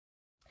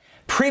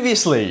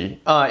Previously,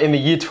 in the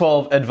Year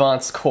 12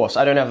 Advanced course,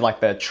 I don't have like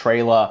the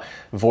trailer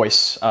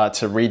voice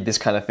to read this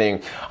kind of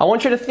thing. I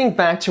want you to think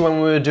back to when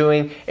we were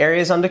doing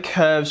areas under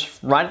curves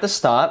right at the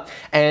start,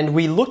 and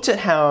we looked at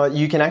how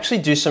you can actually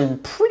do some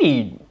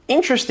pretty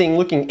interesting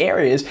looking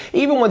areas,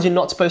 even ones you're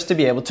not supposed to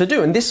be able to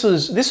do. And this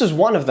was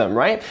one of them,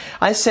 right?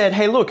 I said,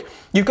 hey, look,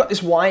 you've got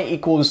this y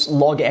equals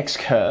log x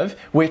curve,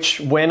 which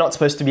we're not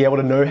supposed to be able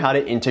to know how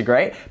to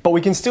integrate, but we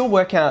can still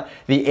work out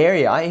the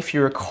area. If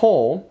you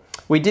recall,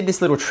 we did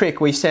this little trick.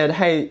 We said,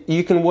 hey,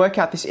 you can work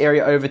out this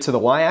area over to the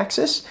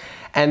y-axis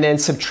and then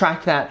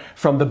subtract that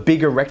from the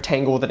bigger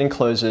rectangle that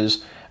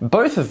encloses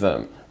both of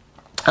them.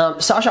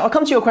 Sasha, I'll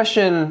come to your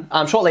question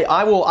shortly.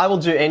 I will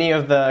do any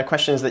of the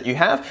questions that you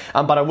have,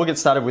 but I will get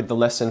started with the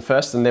lesson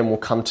first, and then we'll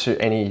come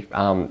to any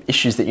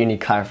issues that you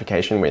need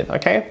clarification with,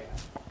 okay?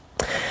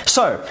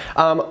 So,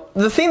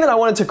 the thing that I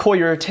wanted to call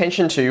your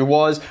attention to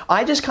was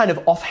I just kind of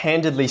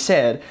offhandedly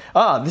said,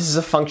 this is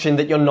a function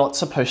that you're not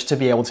supposed to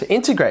be able to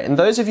integrate. And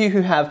those of you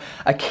who have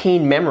a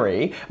keen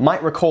memory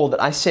might recall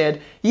that I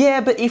said,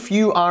 yeah, but if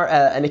you are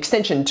an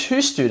extension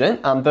 2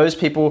 student, those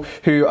people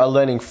who are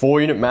learning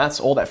 4-unit maths,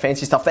 all that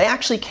fancy stuff, they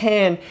actually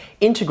can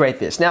integrate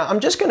this. Now, I'm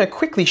just going to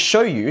quickly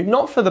show you,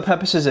 not for the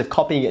purposes of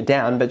copying it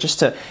down, but just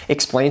to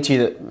explain to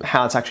you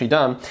how it's actually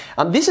done.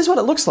 This is what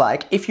it looks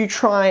like if you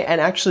try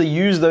and actually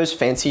use those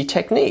fancy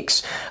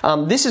techniques.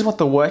 This is what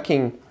the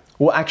working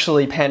will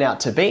actually pan out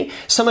to be.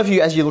 Some of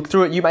you, as you look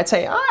through it, you might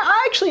say,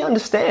 I actually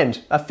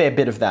understand a fair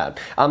bit of that.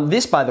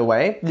 This, by the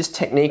way, this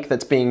technique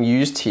that's being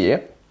used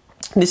here,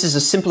 this is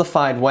a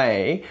simplified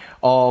way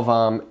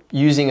of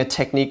using a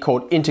technique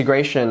called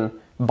integration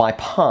by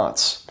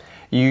parts.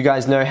 You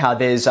guys know how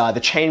there's the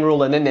chain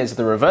rule and then there's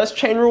the reverse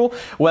chain rule.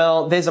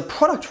 Well, there's a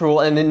product rule,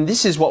 and then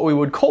this is what we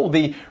would call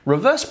the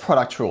reverse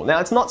product rule.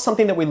 Now, it's not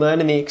something that we learn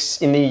in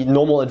the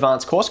normal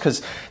advanced course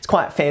because it's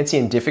quite fancy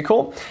and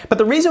difficult. But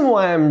the reason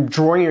why I'm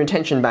drawing your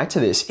attention back to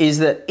this is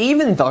that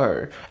even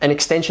though an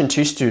extension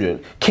 2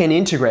 student can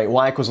integrate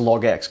y equals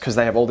log x because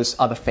they have all this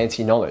other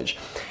fancy knowledge,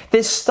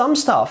 there's some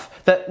stuff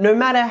that no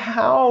matter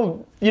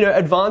how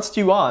advanced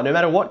you are, no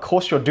matter what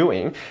course you're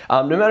doing,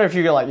 no matter if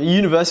you're like a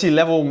university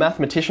level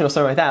mathematician or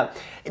something like that,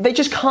 they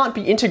just can't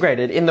be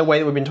integrated in the way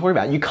that we've been talking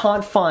about. You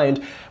can't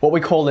find what we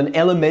call an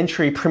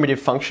elementary primitive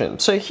function.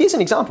 So here's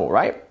an example,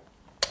 right?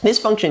 This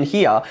function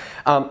here,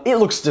 it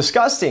looks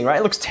disgusting,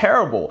 right? It looks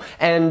terrible.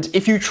 And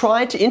if you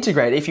try to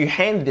integrate, if you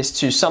hand this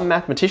to some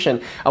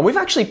mathematician, we've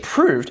actually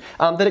proved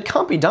that it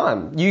can't be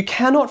done. You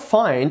cannot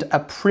find a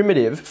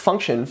primitive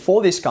function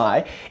for this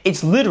guy.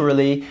 It's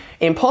literally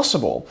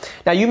impossible.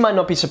 Now, you might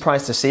not be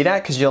surprised to see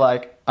that because you're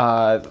like,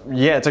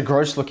 yeah, it's a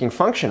gross looking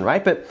function,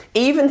 right? But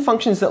even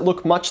functions that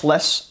look much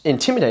less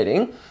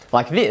intimidating,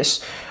 like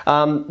this,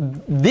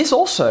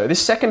 this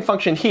second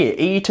function here,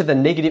 e to the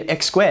negative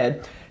x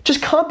squared,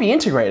 just can't be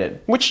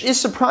integrated, which is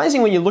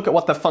surprising when you look at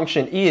what the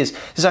function is.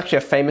 There's actually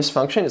a famous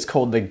function. It's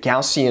called the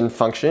Gaussian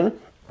Function.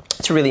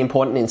 It's really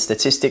important in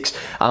statistics,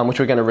 which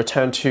we're going to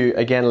return to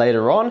again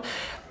later on.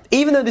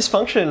 Even though this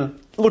function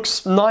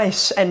looks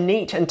nice and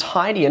neat and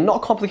tidy and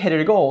not complicated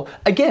at all,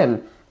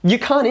 again, you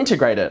can't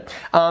integrate it.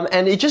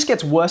 And it just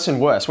gets worse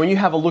and worse. When you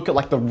have a look at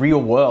like the real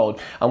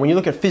world, when you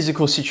look at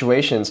physical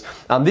situations,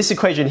 this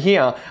equation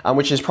here,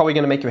 which is probably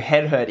going to make your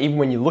head hurt even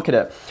when you look at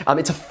it,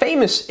 it's a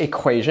famous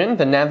equation,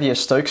 the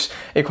Navier-Stokes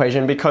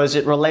Equation, because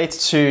it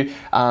relates to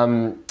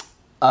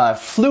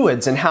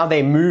fluids and how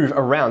they move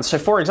around. So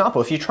for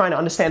example, if you're trying to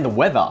understand the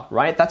weather,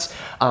 right, that's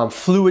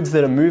fluids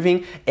that are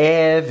moving,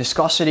 air,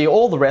 viscosity,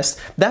 all the rest,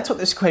 that's what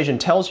this equation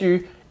tells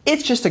you.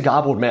 It's just a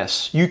garbled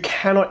mess. You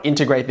cannot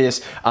integrate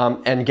this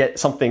and get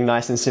something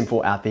nice and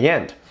simple at the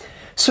end.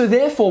 So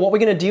therefore, what we're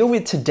going to deal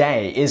with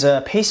today is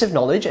a piece of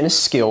knowledge and a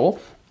skill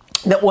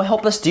that will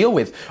help us deal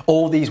with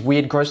all these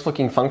weird,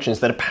 gross-looking functions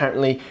that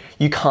apparently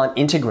you can't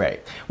integrate.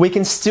 We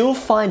can still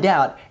find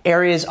out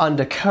areas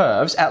under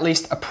curves, at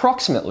least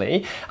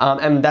approximately,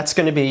 and that's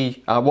going to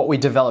be what we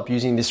develop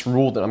using this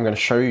rule that I'm going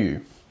to show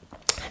you.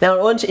 Now,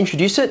 in order to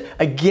introduce it,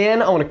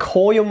 again, I want to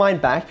call your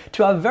mind back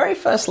to our very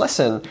first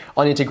lesson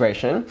on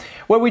integration,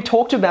 where we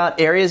talked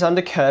about areas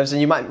under curves, and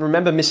you might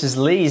remember Mrs.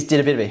 Lees did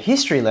a bit of a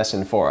history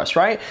lesson for us,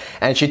 right?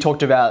 And she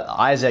talked about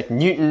Isaac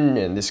Newton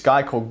and this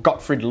guy called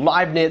Gottfried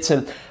Leibniz,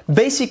 and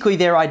basically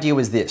their idea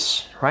was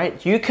this,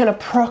 right? You can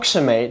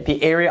approximate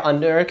the area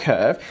under a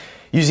curve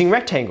using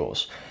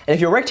rectangles. And if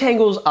your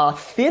rectangles are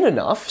thin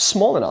enough,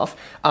 small enough,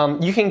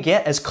 you can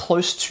get as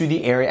close to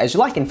the area as you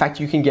like. In fact,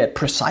 you can get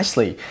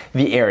precisely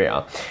the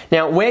area.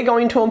 Now, we're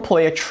going to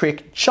employ a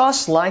trick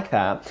just like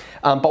that,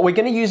 but we're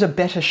going to use a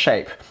better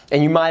shape.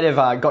 And you might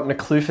have gotten a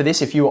clue for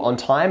this if you were on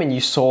time and you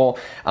saw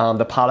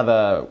the part of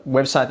the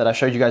website that I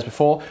showed you guys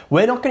before.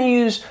 We're not going to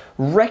use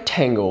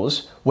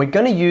rectangles, we're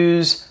going to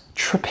use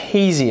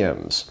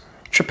trapeziums.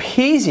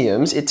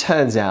 Trapeziums, it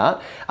turns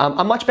out,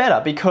 are much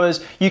better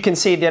because you can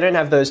see they don't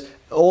have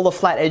all the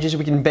flat edges.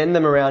 We can bend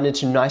them around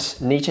into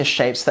nice, neater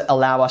shapes that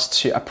allow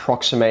us to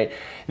approximate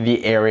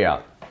the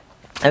area.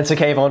 And it's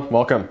okay, Yvonne,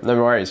 welcome, no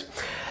worries.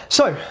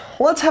 So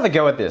let's have a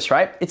go at this,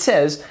 right? It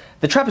says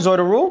the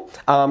trapezoidal rule,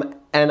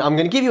 and I'm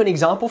going to give you an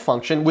example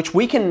function which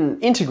we can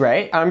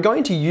integrate. I'm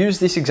going to use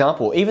this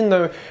example, even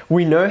though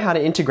we know how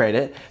to integrate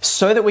it,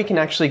 so that we can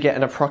actually get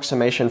an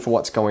approximation for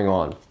what's going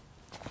on.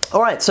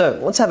 All right, so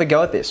let's have a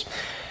go at this.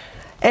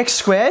 X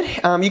squared,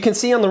 you can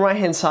see on the right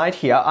hand side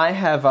here, I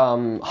have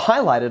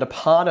highlighted a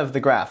part of the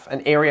graph,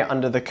 an area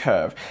under the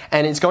curve,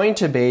 and it's going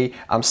to be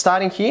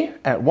starting here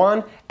at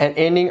 1 and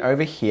ending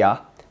over here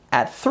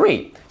at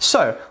 3.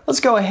 So let's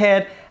go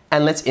ahead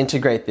and let's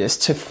integrate this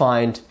to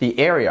find the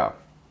area.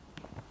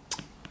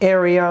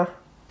 Area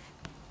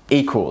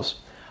equals.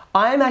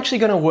 I'm actually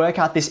going to work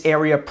out this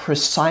area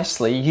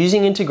precisely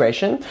using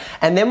integration,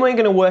 and then we're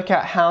going to work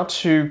out how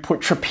to put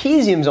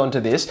trapeziums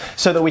onto this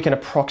so that we can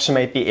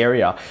approximate the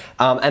area.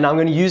 And I'm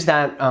going to use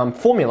that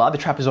formula, the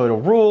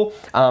trapezoidal rule,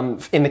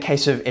 in the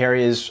case of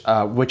areas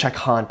which I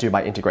can't do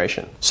by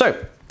integration.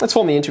 So let's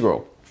form the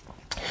integral.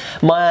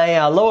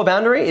 My lower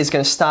boundary is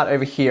going to start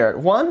over here at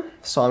 1,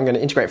 so I'm going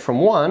to integrate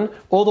from 1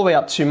 all the way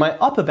up to my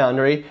upper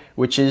boundary,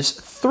 which is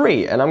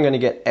 3, and I'm going to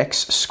get x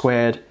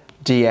squared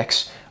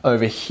dx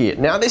over here.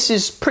 Now this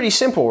is pretty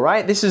simple,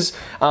 right? This is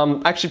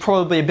actually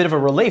probably a bit of a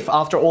relief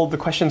after all the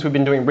questions we've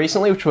been doing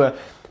recently, which were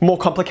more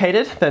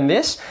complicated than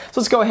this.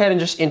 So let's go ahead and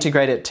just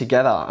integrate it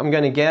together. I'm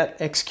going to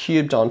get x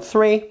cubed on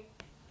 3.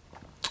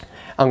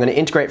 I'm going to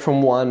integrate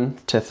from 1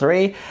 to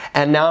 3,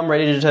 and now I'm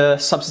ready to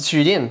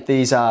substitute in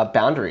these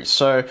boundaries.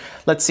 So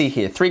let's see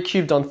here, 3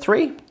 cubed on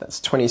 3, that's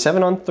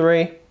 27 on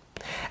 3,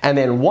 and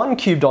then 1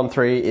 cubed on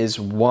 3 is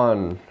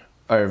 1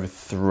 over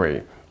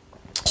 3.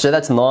 So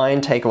that's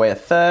 9, take away a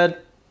third.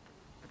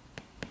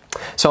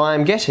 So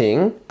I'm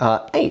getting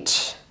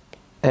 8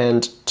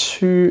 and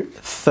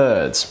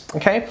 2/3,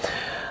 okay?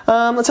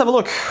 Let's have a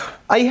look.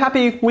 Are you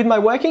happy with my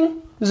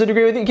working? Does it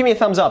agree with you? Give me a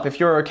thumbs up if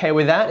you're okay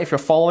with that, if you're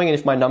following, and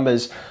if my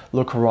numbers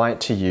look right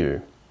to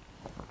you.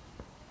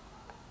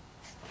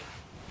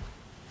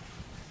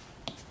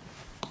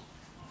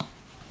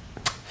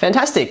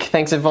 Fantastic.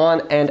 Thanks,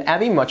 Yvonne and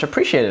Abby. Much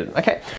appreciated. Okay,